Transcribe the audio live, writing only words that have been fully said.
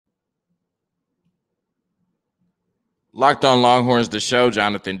Locked on Longhorns, the show.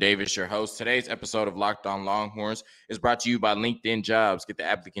 Jonathan Davis, your host. Today's episode of Locked on Longhorns is brought to you by LinkedIn Jobs. Get the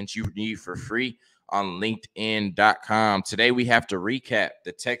applicants you need for free on LinkedIn.com. Today, we have to recap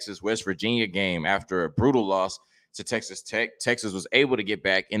the Texas-West Virginia game after a brutal loss to Texas Tech. Texas was able to get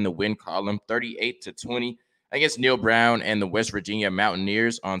back in the win column 38-20 against Neil Brown and the West Virginia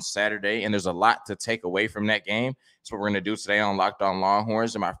Mountaineers on Saturday. And there's a lot to take away from that game. That's what we're going to do today on Locked on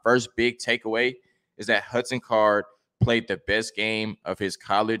Longhorns. And my first big takeaway is that Hudson Card played the best game of his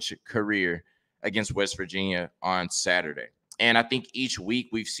college career against West Virginia on Saturday. And I think each week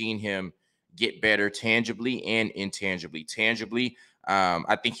we've seen him get better tangibly and intangibly. Tangibly,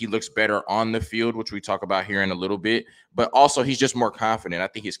 I think he looks better on the field, which we talk about here in a little bit, but also he's just more confident. I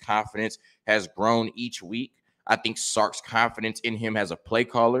think his confidence has grown each week. I think Sark's confidence in him as a play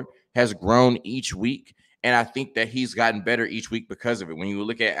caller has grown each week. And I think that he's gotten better each week because of it. When you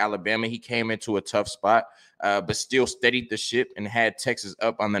look at Alabama, he came into a tough spot, but still steadied the ship and had Texas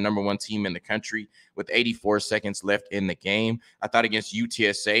up on the number one team in the country with 84 seconds left in the game. I thought against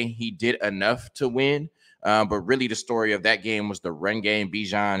UTSA, he did enough to win. But really the story of that game was the run game.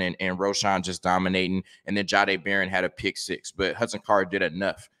 Bijan and Roschon just dominating. And then Jatavion had a pick six. But Hudson Card did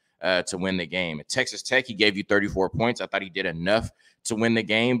enough to win the game. At Texas Tech, he gave you 34 points. I thought he did enough to win the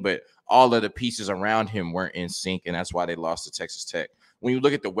game, but all of the pieces around him weren't in sync, and that's why they lost to Texas Tech. When you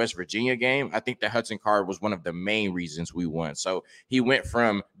look at the West Virginia game, I think that Hudson Card was one of the main reasons we won. So he went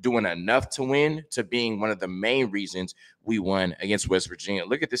from doing enough to win to being one of the main reasons we won against West Virginia.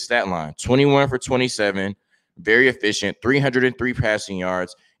 Look at the stat line: 21 for 27, very efficient, 303 passing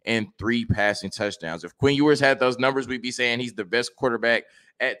yards, and 3 passing touchdowns. If Quinn Ewers had those numbers, we'd be saying he's the best quarterback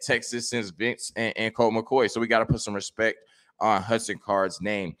at Texas since Vince and Colt McCoy. So we got to put some respect on Hudson Card's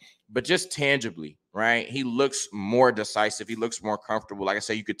name. But just tangibly, right, he looks more decisive. He looks more comfortable. Like I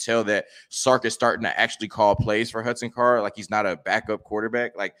said, you could tell that Sark is starting to actually call plays for Hudson Card. Like, he's not a backup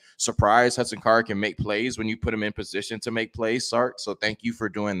quarterback. Like, surprise, Hudson Card can make plays when you put him in position to make plays, Sark. So thank you for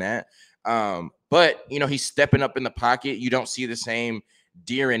doing that. But, you know, he's stepping up in the pocket. You don't see the same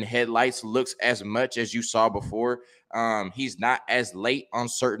deer in headlights looks as much as you saw before. He's not as late on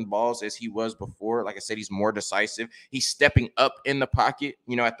certain balls as he was before. Like I said, he's more decisive. He's stepping up in the pocket.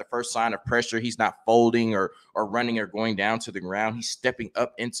 You know, at the first sign of pressure, he's not folding or running or going down to the ground. He's stepping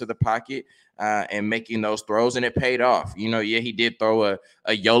up into the pocket and making those throws, and it paid off. You know, yeah, he did throw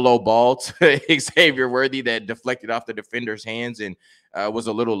a YOLO ball to Xavier Worthy that deflected off the defender's hands and was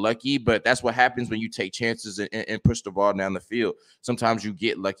a little lucky, but that's what happens when you take chances and push the ball down the field. Sometimes you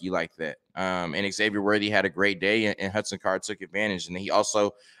get lucky like that. And Xavier Worthy had a great day, and Hudson Card took advantage. And he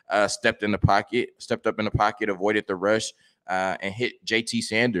also stepped up in the pocket, avoided the rush, and hit JT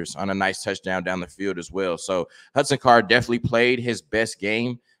Sanders on a nice touchdown down the field as well. So Hudson Card definitely played his best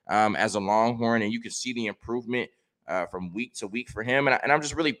game as a Longhorn, and you can see the improvement from week to week for him. And I'm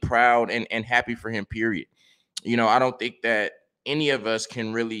just really proud and happy for him, period. You know, I don't think that any of us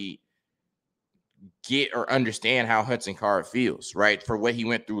can really get or understand how Hudson Card feels, right? For what he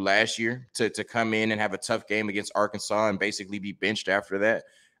went through last year to come in and have a tough game against Arkansas and basically be benched after that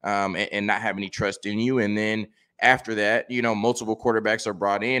and not have any trust in you. And then after that, you know, multiple quarterbacks are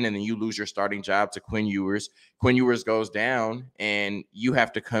brought in and then you lose your starting job to Quinn Ewers. Quinn Ewers goes down and you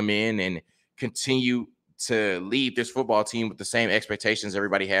have to come in and continue to lead this football team with the same expectations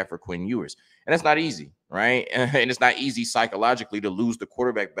everybody had for Quinn Ewers. And that's not easy, right? And it's not easy psychologically to lose the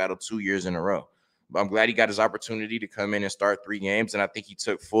quarterback battle 2 years in a row. But I'm glad he got his opportunity to come in and start 3 games, and I think he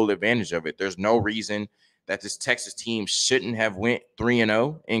took full advantage of it. There's no reason that this Texas team shouldn't have went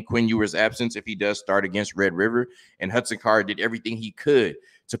 3-0 in Quinn Ewers' absence if he does start against Red River. And Hudson Card did everything he could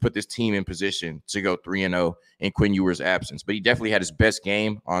to put this team in position to go 3-0 in Quinn Ewers' absence. But he definitely had his best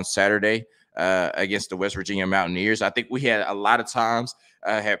game on Saturday against the West Virginia Mountaineers. I think we had a lot of times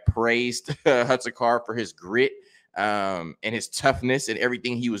had praised Hudson Card for his grit and his toughness and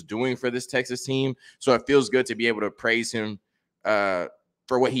everything he was doing for this Texas team. So it feels good to be able to praise him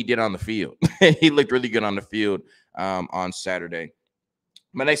for what he did on the field. He looked really good on the field on Saturday.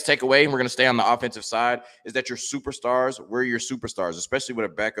 My next takeaway, and we're going to stay on the offensive side, is that your superstars were your superstars, especially with a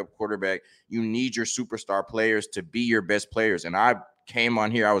backup quarterback. You need your superstar players to be your best players. And I came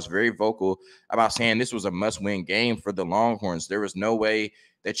on here, I was very vocal about saying this was a must-win game for the Longhorns. There was no way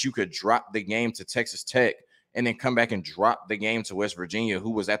that you could drop the game to Texas Tech and then come back and drop the game to West Virginia,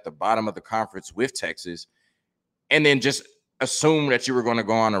 who was at the bottom of the conference with Texas, and then just assume that you were going to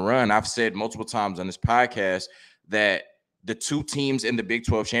go on a run. I've said multiple times on this podcast that the 2 teams in the Big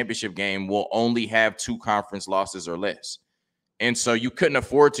 12 championship game will only have 2 conference losses or less. And so you couldn't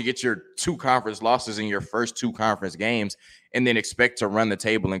afford to get your 2 conference losses in your first 2 conference games and then expect to run the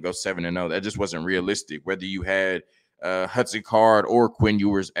table and go 7-0. That just wasn't realistic. Whether you had Hudson Card or Quinn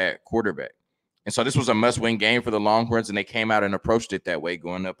Ewers at quarterback. And so this was a must-win game for the Longhorns, and they came out and approached it that way,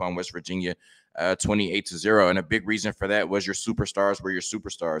 going up on West Virginia 28-0. And a big reason for that was your superstars were your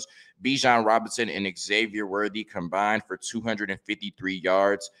superstars. Bijan Robinson and Xavier Worthy combined for 253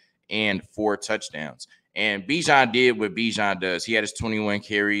 yards and 4 touchdowns. And Bijan did what Bijan does. He had his 21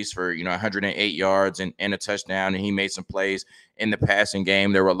 carries for 108 yards and a touchdown, and he made some plays in the passing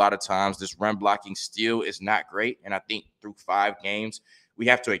game. There were a lot of times this run blocking still is not great, and I think through 5 games, we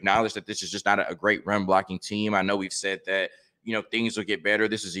have to acknowledge that this is just not a great run blocking team. I know we've said that, things will get better.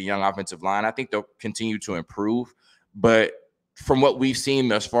 This is a young offensive line. I think they'll continue to improve. But from what we've seen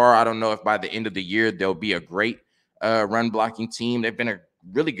thus far, I don't know if by the end of the year they'll be a great run blocking team. They've been a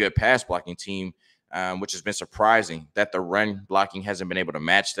really good pass blocking team, which has been surprising that the run blocking hasn't been able to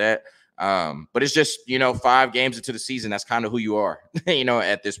match that. But it's just, 5 games into the season, that's kind of who you are,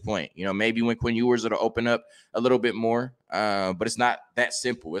 at this point. Maybe when Quinn Ewers, it'll open up a little bit more, but it's not that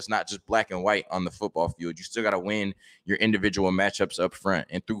simple. It's not just black and white on the football field. You still got to win your individual matchups up front.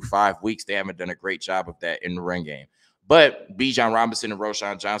 And through 5 weeks, they haven't done a great job of that in the run game. But Bijan Robinson and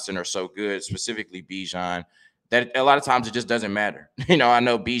D'shawn Jamison are so good, specifically Bijan, that a lot of times it just doesn't matter. I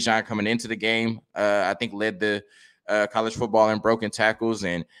know Bijan coming into the game, I think led the college football in broken tackles.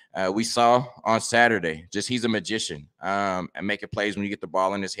 And we saw on Saturday, just he's a magician and making plays when you get the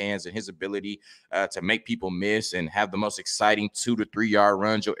ball in his hands, and his ability to make people miss and have the most exciting 2 to 3 yard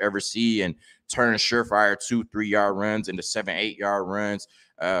runs you'll ever see, and turn surefire 2-3 yard runs into 7-8 yard runs,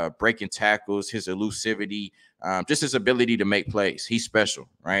 breaking tackles, his elusivity, just his ability to make plays. He's special,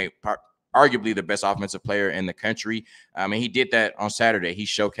 right? Arguably the best offensive player in the country. And he did that on Saturday. He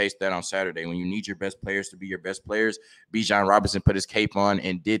showcased that on Saturday. When you need your best players to be your best players, Bijan Robinson put his cape on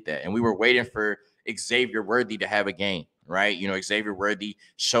and did that. And we were waiting for Xavier Worthy to have a game, right? Xavier Worthy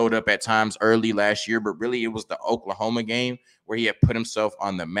showed up at times early last year, but really it was the Oklahoma game where he had put himself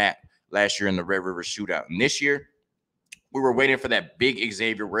on the map last year in the Red River Shootout. And this year, we were waiting for that big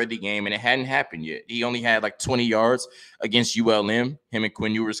Xavier Worthy game, and it hadn't happened yet. He only had like 20 yards against ULM. Him and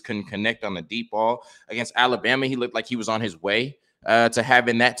Quinn Ewers couldn't connect on the deep ball. Against Alabama, he looked like he was on his way to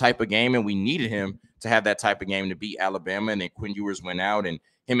having that type of game, and we needed him to have that type of game to beat Alabama. And then Quinn Ewers went out, and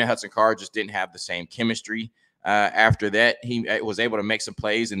him and Hudson Card just didn't have the same chemistry. After that, he was able to make some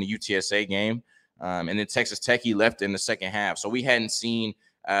plays in the UTSA game. And then Texas Tech, he left in the second half. So we hadn't seen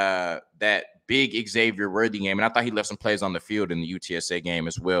that big Xavier Worthy game. And I thought he left some plays on the field in the UTSA game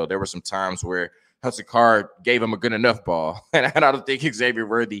as well. There were some times where Hudson Card gave him a good enough ball. And I don't think Xavier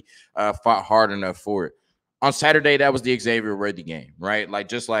Worthy fought hard enough for it. On Saturday, that was the Xavier Worthy game, right?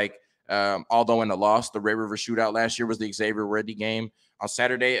 Although in the loss, the Red River Shootout last year was the Xavier Worthy game. On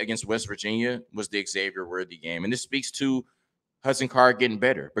Saturday against West Virginia was the Xavier Worthy game. And this speaks to Hudson Card getting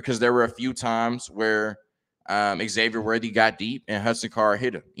better, because there were a few times where Xavier Worthy got deep and Hudson Card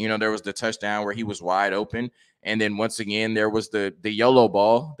hit him. There was the touchdown where he was wide open. And then once again, there was the YOLO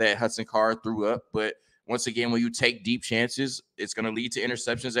ball that Hudson Card threw up. But once again, when you take deep chances, it's going to lead to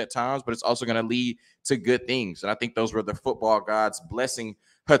interceptions at times, but it's also going to lead to good things. And I think those were the football gods blessing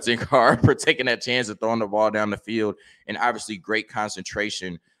Hudson Card for taking that chance of throwing the ball down the field. And obviously great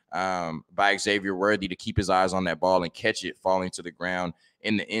concentration by Xavier Worthy to keep his eyes on that ball and catch it falling to the ground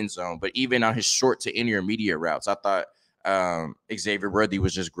in the end zone. But even on his short to intermediate routes, I thought Xavier Worthy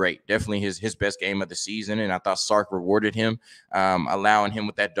was just great. Definitely his best game of the season. And I thought Sark rewarded him, allowing him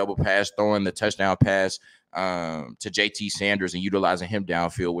with that double pass, throwing the touchdown pass to JT Sanders and utilizing him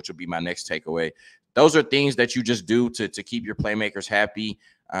downfield, which will be my next takeaway. Those are things that you just do to keep your playmakers happy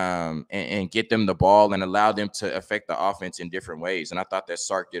and get them the ball and allow them to affect the offense in different ways. And I thought that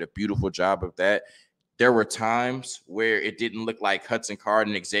Sark did a beautiful job of that. There were times where it didn't look like Hudson Card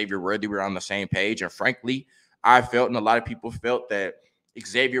and Xavier Worthy were on the same page. And frankly, I felt, and a lot of people felt, that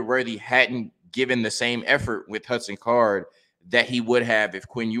Xavier Worthy hadn't given the same effort with Hudson Card that he would have if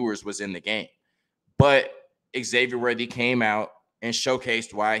Quinn Ewers was in the game. But Xavier Worthy came out and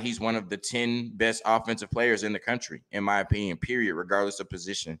showcased why he's one of the 10 best offensive players in the country, in my opinion, period, regardless of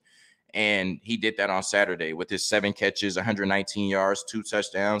position. And he did that on Saturday with his 7 catches, 119 yards, 2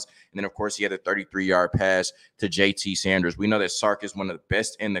 touchdowns. And then, of course, he had a 33-yard pass to JT Sanders. We know that Sark is one of the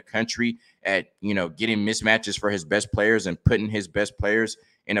best in the country at, getting mismatches for his best players and putting his best players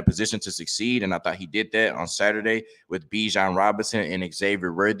in a position to succeed. And I thought he did that on Saturday with Bijan Robinson and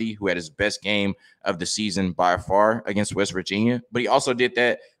Xavier Worthy, who had his best game of the season by far against West Virginia. But he also did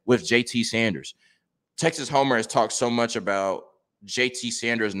that with JT Sanders. Texas Homer has talked so much about JT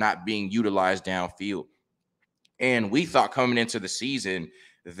Sanders not being utilized downfield. And we thought coming into the season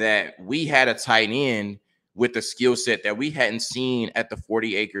that we had a tight end with a skill set that we hadn't seen at the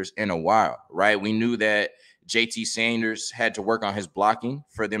 40 acres in a while, right? We knew that JT Sanders had to work on his blocking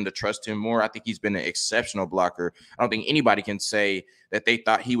for them to trust him more. I think he's been an exceptional blocker. I don't think anybody can say that they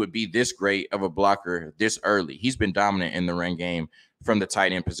thought he would be this great of a blocker this early. He's been dominant in the run game from the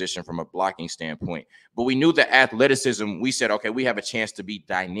tight end position from a blocking standpoint. But we knew the athleticism. We said, okay, we have a chance to be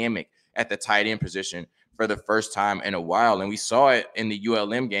dynamic at the tight end position for the first time in a while. And we saw it in the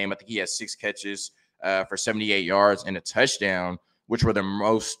ULM game. I think he had 6 catches for 78 yards and a touchdown, which were the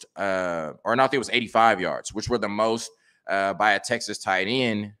most, or no, I think it was 85 yards, which were the most by a Texas tight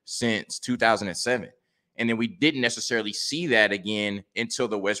end since 2007. And then we didn't necessarily see that again until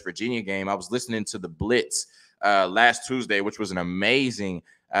the West Virginia game. I was listening to the Blitz last Tuesday, which was an amazing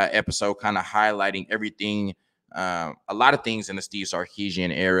episode, kind of highlighting everything, a lot of things in the Steve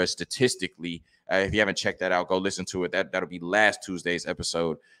Sarkisian era statistically. If you haven't checked that out, go listen to it. That'll be last Tuesday's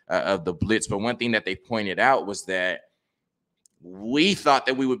episode of the Blitz. But one thing that they pointed out was that we thought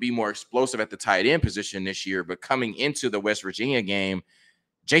that we would be more explosive at the tight end position this year, but coming into the West Virginia game,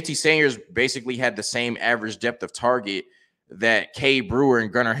 JT Sanders basically had the same average depth of target that Cade Brewer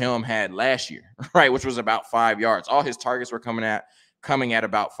and Gunnar Helm had last year, right? Which was about 5 yards. All his targets were coming at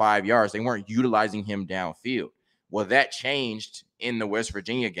about 5 yards. They weren't utilizing him downfield. Well, that changed in the West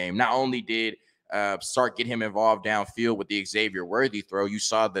Virginia game. Not only did Sark get him involved downfield with the Xavier Worthy throw, you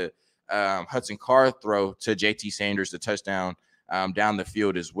saw the Hudson Card throw to JT Sanders, the touchdown down the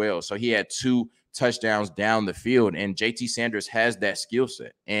field as well. So he had 2 touchdowns down the field, and JT Sanders has that skill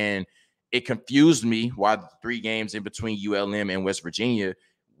set. And it confused me why the 3 games in between ULM and West Virginia,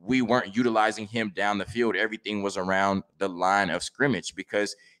 we weren't utilizing him down the field. Everything was around the line of scrimmage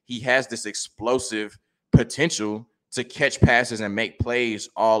because he has this explosive potential to catch passes and make plays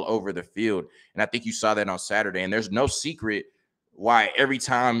all over the field. And I think you saw that on Saturday. And there's no secret why every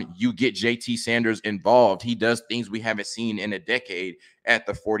time you get JT Sanders involved, he does things we haven't seen in a decade at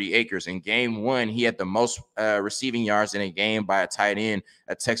the 40 acres. In game 1, he had the most receiving yards in a game by a tight end,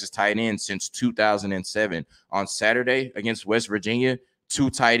 a Texas tight end, since 2007. On Saturday against West Virginia, 2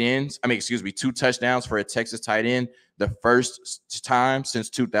 touchdowns for a Texas tight end, the first time since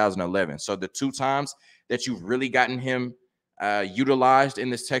 2011. So the 2 times that you've really gotten him utilized in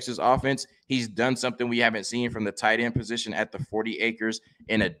this Texas offense, he's done something we haven't seen from the tight end position at the 40 acres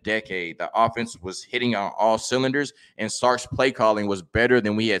in a decade. The offense was hitting on all cylinders, and Sark's play calling was better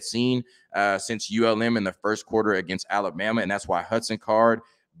than we had seen since ULM in the first quarter against Alabama, and that's why Hudson Card,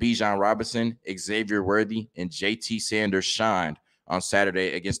 Bijan Robinson, Xavier Worthy, and JT Sanders shined on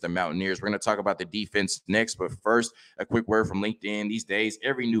Saturday against the Mountaineers. We're going to talk about the defense next, but first, a quick word from LinkedIn. These days,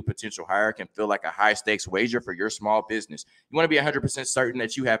 every new potential hire can feel like a high-stakes wager for your small business. You want to be 100% certain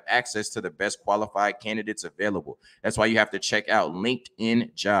that you have access to the best qualified candidates available. That's why you have to check out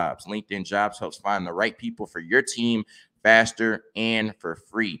LinkedIn Jobs. LinkedIn Jobs helps find the right people for your team faster and for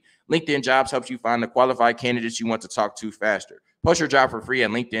free. LinkedIn Jobs helps you find the qualified candidates you want to talk to faster. Post your job for free at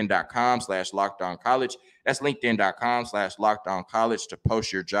linkedin.com/lockedoncollege. That's linkedin.com/lockedoncollege to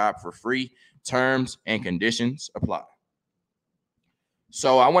post your job for free. Terms and conditions apply.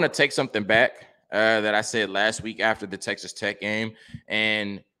 So I want to take something back that I said last week after the Texas Tech game.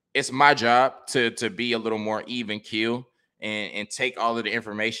 And it's my job to be a little more even keel and take all of the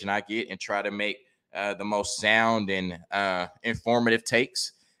information I get and try to make the most sound and informative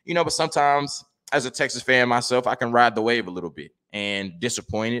takes. But sometimes as a Texas fan myself, I can ride the wave a little bit. And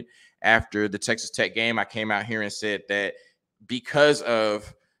disappointed after the Texas Tech game, I came out here and said that because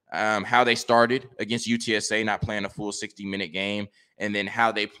of how they started against UTSA, not playing a full 60-minute game, and then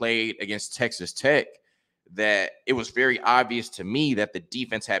how they played against Texas Tech, that it was very obvious to me that the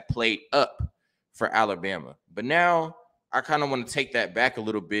defense had played up for Alabama. But now I kind of want to take that back a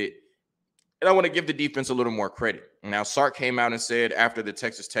little bit, and I want to give the defense a little more credit. Now, Sark came out and said after the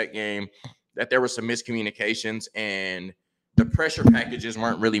Texas Tech game that there were some miscommunications and the pressure packages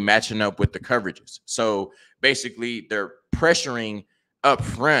weren't really matching up with the coverages. So basically, their pressuring up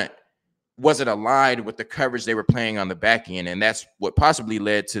front wasn't aligned with the coverage they were playing on the back end. And that's what possibly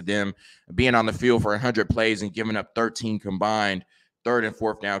led to them being on the field for 100 plays and giving up 13 combined 3rd and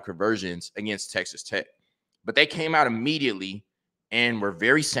 4th down conversions against Texas Tech. But they came out immediately and were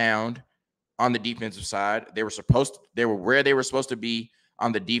very sound on the defensive side. They were where they were supposed to be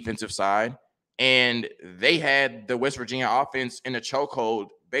on the defensive side. And they had the West Virginia offense in a chokehold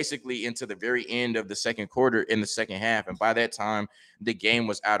basically into the very end of the second quarter in the second half. And by that time, the game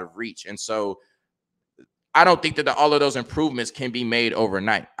was out of reach. And so I don't think that all of those improvements can be made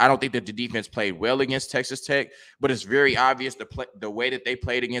overnight. I don't think that the defense played well against Texas Tech, but it's very obvious the way that they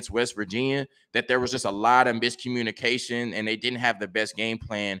played against West Virginia, that there was just a lot of miscommunication and they didn't have the best game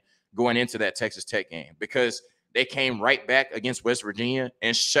plan going into that Texas Tech game because they came right back against West Virginia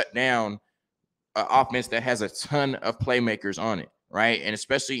and shut down offense that has a ton of playmakers on it, right? And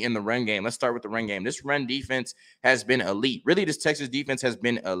especially in the run game. Let's start with the run game. This run defense has been elite. Really, this Texas defense has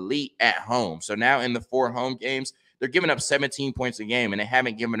been elite at home. So now in the 4 home games, they're giving up 17 points a game, and they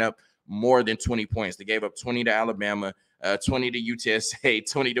haven't given up more than 20 points. They gave up 20 to Alabama, 20 to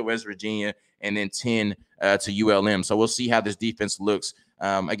UTSA, 20 to West Virginia, and then 10 to ULM. So we'll see how this defense looks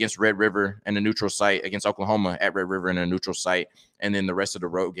against Red River and a neutral site, against Oklahoma at Red River and a neutral site, and then the rest of the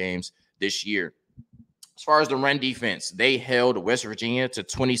road games this year. As far as the run defense, they held West Virginia to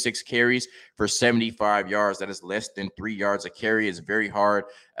 26 carries for 75 yards. That is less than 3 yards a carry. It's very hard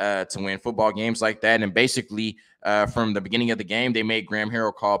to win football games like that. And basically, from the beginning of the game, they made Graham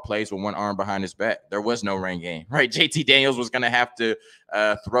Harrell call plays with one arm behind his back. There was no run game, right? JT Daniels was going to have to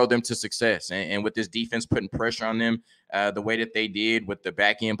throw them to success. And with this defense putting pressure on them the way that they did, with the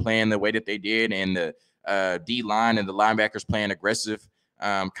back end playing the way that they did, and the D-line and the linebackers playing aggressive,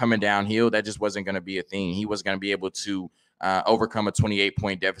 coming downhill, that just wasn't going to be a thing. He was going to be able to overcome a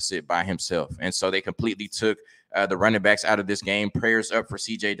 28-point deficit by himself. And so they completely took the running backs out of this game. Prayers up for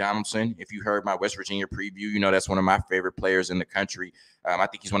C.J. Donaldson. If you heard my West Virginia preview, you know that's one of my favorite players in the country. I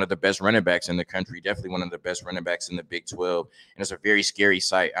think he's one of the best running backs in the country, definitely one of the best running backs in the Big 12. And it's a very scary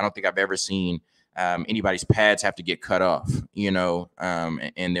sight. I don't think I've ever seen anybody's pads have to get cut off,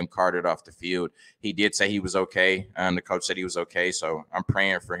 and them carted off the field. He did say he was okay. The coach said he was okay, so I'm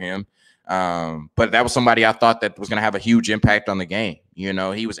praying for him. But that was somebody I thought that was going to have a huge impact on the game.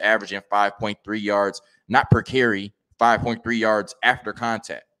 He was averaging 5.3 yards, not per carry, 5.3 yards after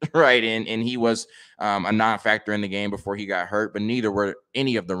contact, right? And he was a non-factor in the game before he got hurt, but neither were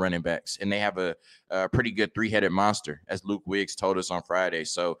any of the running backs. And they have a pretty good 3-headed monster, as Luke Wiggs told us on Friday.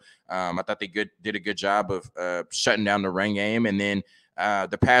 So I thought they did a good job of shutting down the run game. And then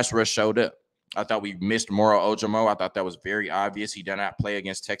the pass rush showed up. I thought we missed Moro Ojomo. I thought that was very obvious. He did not play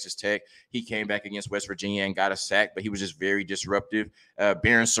against Texas Tech. He came back against West Virginia and got a sack, but he was just very disruptive.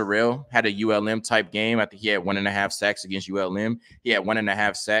 Barron Sorrell had a ULM-type game. I think he had 1.5 sacks against ULM. He had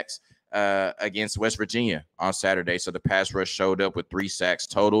 1.5 sacks against West Virginia on Saturday. So the pass rush showed up with 3 sacks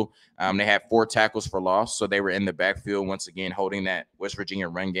total. They had 4 tackles for loss. So they were in the backfield once again, holding that West Virginia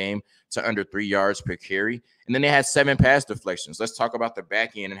run game to under 3 yards per carry. And then they had 7 pass deflections. Let's talk about the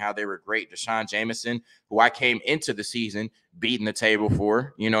back end and how they were great. D'shawn Jamison, who I came into the season beating the table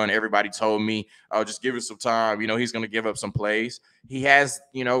for, and everybody told me, oh, just give it some time. He's going to give up some plays. He has,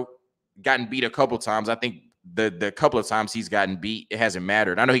 gotten beat a couple times. I think the couple of times he's gotten beat, it hasn't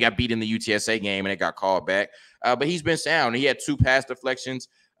mattered. I know he got beat in the UTSA game and it got called back, but he's been sound. He had 2 pass deflections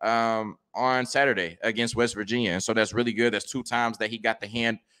on Saturday against West Virginia. And so that's really good. That's 2 times that he got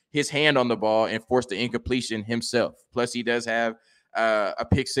his hand on the ball and forced the incompletion himself. Plus, he does have a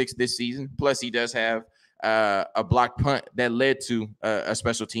pick 6 this season. Plus, he does have a blocked punt that led to a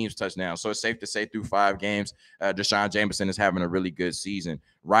special teams touchdown. So it's safe to say through 5 games, D'shawn Jamison is having a really good season.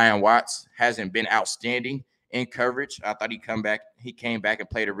 Ryan Watts hasn't been outstanding in coverage. I thought he came back and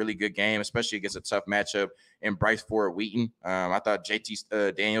played a really good game, especially against a tough matchup in Bryce Ford Wheaton. I thought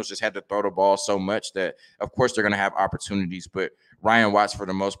JT Daniels just had to throw the ball so much that, of course, they're going to have opportunities, but Ryan Watts, for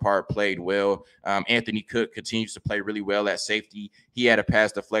the most part, played well. Anthony Cook continues to play really well at safety. He had a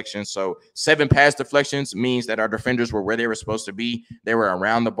pass deflection. So 7 pass deflections means that our defenders were where they were supposed to be. They were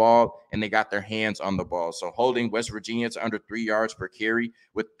around the ball, and they got their hands on the ball. So holding West Virginia to under 3 yards per carry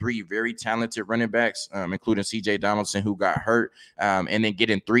with 3 very talented running backs, including C.J. Donaldson, who got hurt, and then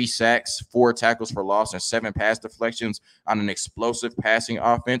getting 3 sacks, 4 tackles for loss, and 7 pass deflections on an explosive passing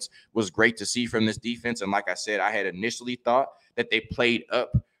offense was great to see from this defense. And like I said, I had initially thought that they played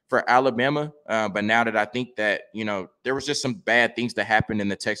up for Alabama. But now that I think that, there was just some bad things that happened in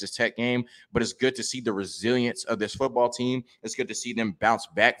the Texas Tech game, but it's good to see the resilience of this football team. It's good to see them bounce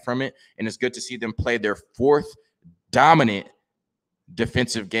back from it. And it's good to see them play their 4th dominant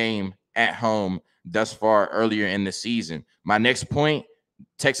defensive game at home thus far earlier in the season. My next point,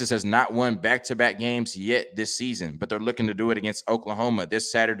 Texas has not won back-to-back games yet this season, but they're looking to do it against Oklahoma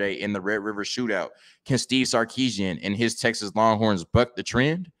this Saturday in the Red River Shootout. Can Steve Sarkisian and his Texas Longhorns buck the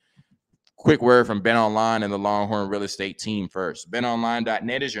trend? Quick word from BetOnline and the Longhorn Real Estate team first.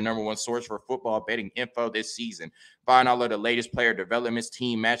 BetOnline.net is your #1 source for football betting info this season. Find all of the latest player developments,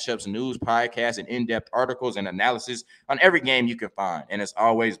 team matchups, news, podcasts, and in-depth articles and analysis on every game you can find. And as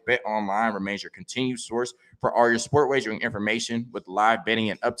always, BetOnline remains your continued source for all your sport wagering information with live betting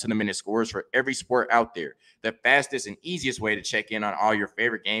and up-to-the-minute scores for every sport out there. The fastest and easiest way to check in on all your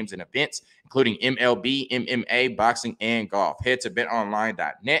favorite games and events, including MLB, MMA, boxing, and golf. Head to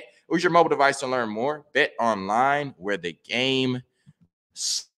BetOnline.net. Use your mobile device to learn more. Bet Online, where the game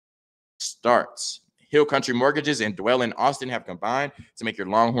starts. Hill Country Mortgages and Dwell in Austin have combined to make your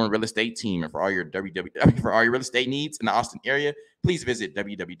Longhorn real estate team. And for all your real estate needs in the Austin area, please visit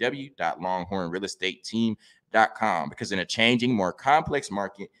www.longhornrealestateteam.com, because in a changing, more complex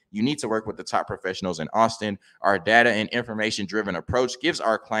market, you need to work with the top professionals in Austin. Our data and information-driven approach gives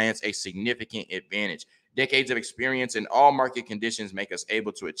our clients a significant advantage. Decades of experience in all market conditions make us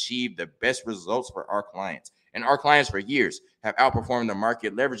able to achieve the best results for our clients. And our clients for years have outperformed the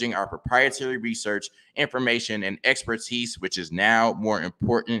market, leveraging our proprietary research, information, and expertise, which is now more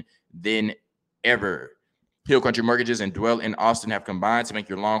important than ever. Hill Country Mortgages and Dwell in Austin have combined to make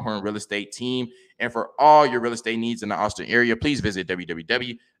your Longhorn real estate team. And for all your real estate needs in the Austin area, please visit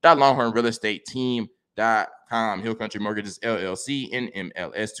www.longhornrealestateteam.com. Hill Country Mortgages LLC,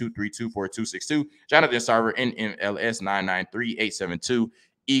 NMLS 2324262. Jonathan Sarver, NMLS 993872.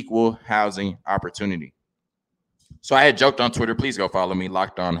 Equal housing opportunity. So I had joked on Twitter. Please go follow me,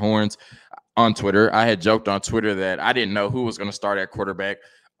 Locked On Horns, on Twitter. I had joked on Twitter that I didn't know who was going to start at quarterback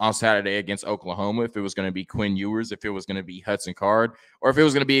on Saturday against Oklahoma, if it was going to be Quinn Ewers, if it was going to be Hudson Card, or if it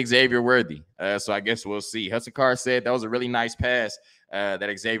was going to be Xavier Worthy. So I guess we'll see. Hudson Card said that was a really nice pass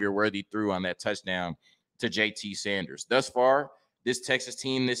that Xavier Worthy threw on that touchdown to JT Sanders. Thus far, this Texas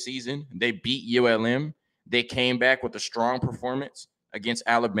team this season, they beat ULM. They came back with a strong performance against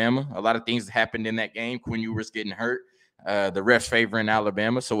Alabama. A lot of things happened in that game. Quinn Ewers getting hurt. The refs favoring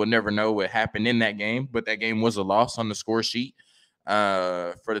Alabama, so we'll never know what happened in that game. But that game was a loss on the score sheet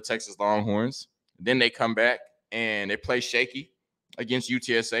for the Texas Longhorns. Then they come back and they play shaky against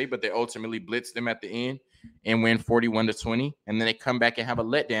UTSA, but they ultimately blitz them at the end and win 41-20. And then they come back and have a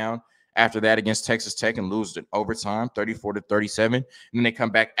letdown after that against Texas Tech and lose in overtime, 34-37. And then they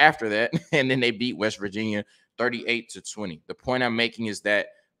come back after that, and then they beat West Virginia 38-20. The point I'm making is that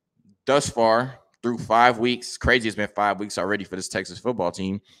thus far, through 5 weeks, crazy, it's been 5 weeks already for this Texas football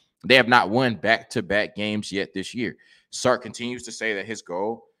team, they have not won back-to-back games yet this year. Sark continues to say that his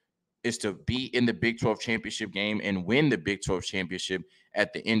goal is to be in the Big 12 championship game and win the Big 12 championship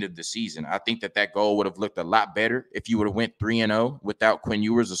at the end of the season. I think that goal would have looked a lot better if you would have went 3-0 without Quinn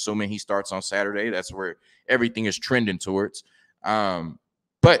Ewers, assuming he starts on Saturday. That's where everything is trending towards.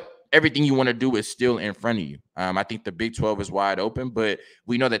 But everything you want to do is still in front of you. I think the Big 12 is wide open, but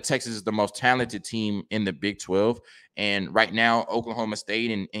we know that Texas is the most talented team in the Big 12. And right now, Oklahoma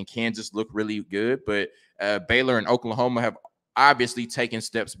State and Kansas look really good, but Baylor and Oklahoma have obviously taken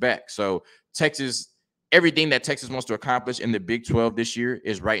steps back. So Texas, everything that Texas wants to accomplish in the Big 12 this year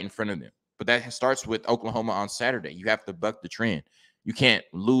is right in front of them. But that starts with Oklahoma on Saturday. You have to buck the trend. You can't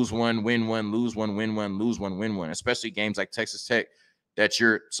lose one, win one, lose one, win one, lose one, win one, especially games like Texas Tech that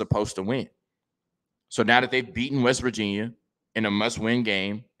you're supposed to win. So now that they've beaten West Virginia in a must-win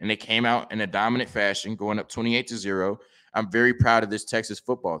game, and they came out in a dominant fashion, going up 28-0, I'm very proud of this Texas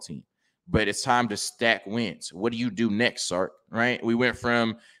football team. But it's time to stack wins. What do you do next, Sark? Right? We went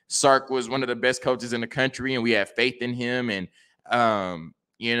from Sark was one of the best coaches in the country, and we had faith in him. And,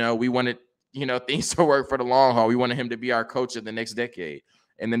 we wanted, things to work for the long haul. We wanted him to be our coach of the next decade.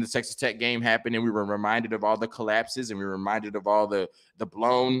 And then the Texas Tech game happened, and we were reminded of all the collapses, and we were reminded of all the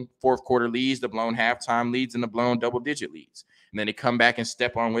blown fourth quarter leads, the blown halftime leads, and the blown double-digit leads. And then they come back and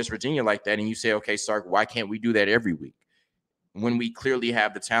step on West Virginia like that, and you say, okay, Sark, why can't we do that every week when we clearly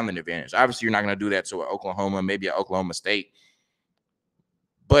have the talent advantage? Obviously, you're not going to do that to Oklahoma, maybe at Oklahoma State.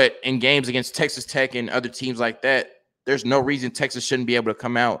 But in games against Texas Tech and other teams like that, there's no reason Texas shouldn't be able to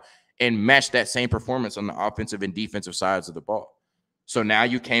come out and match that same performance on the offensive and defensive sides of the ball. So now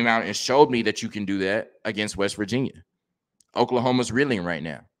you came out and showed me that you can do that against West Virginia. Oklahoma's reeling right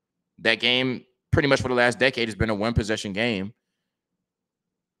now. That game, pretty much for the last decade, has been a one-possession game.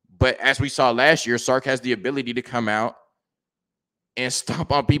 But as we saw last year, Sark has the ability to come out and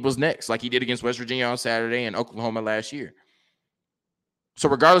stomp on people's necks like he did against West Virginia on Saturday and Oklahoma last year. So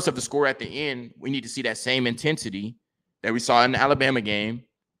regardless of the score at the end, we need to see that same intensity that we saw in the Alabama game,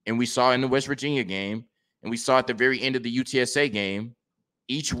 and we saw in the West Virginia game, and we saw at the very end of the UTSA game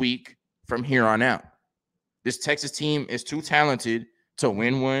each week from here on out. This Texas team is too talented to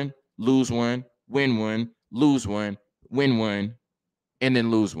win one, lose one, win one, lose one, win one, and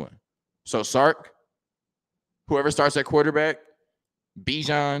then lose one. So Sark, whoever starts at quarterback,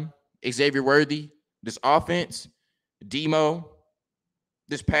 Bijan, Xavier Worthy, this offense, Demo,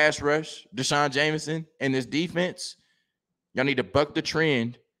 this pass rush, D'shawn Jamison, and this defense, y'all need to buck the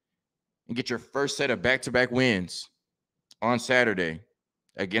trend and get your first set of back-to-back wins on Saturday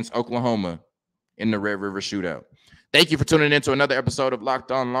against Oklahoma in the Red River Shootout. Thank you for tuning in to another episode of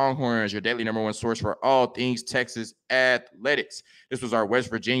Locked On Longhorns, your daily #1 source for all things Texas athletics. This was our West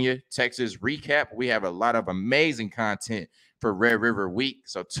Virginia, Texas recap. We have a lot of amazing content for Red River Week.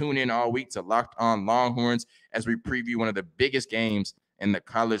 So tune in all week to Locked On Longhorns as we preview one of the biggest games in the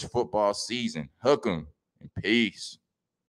college football season. Hook 'em and peace.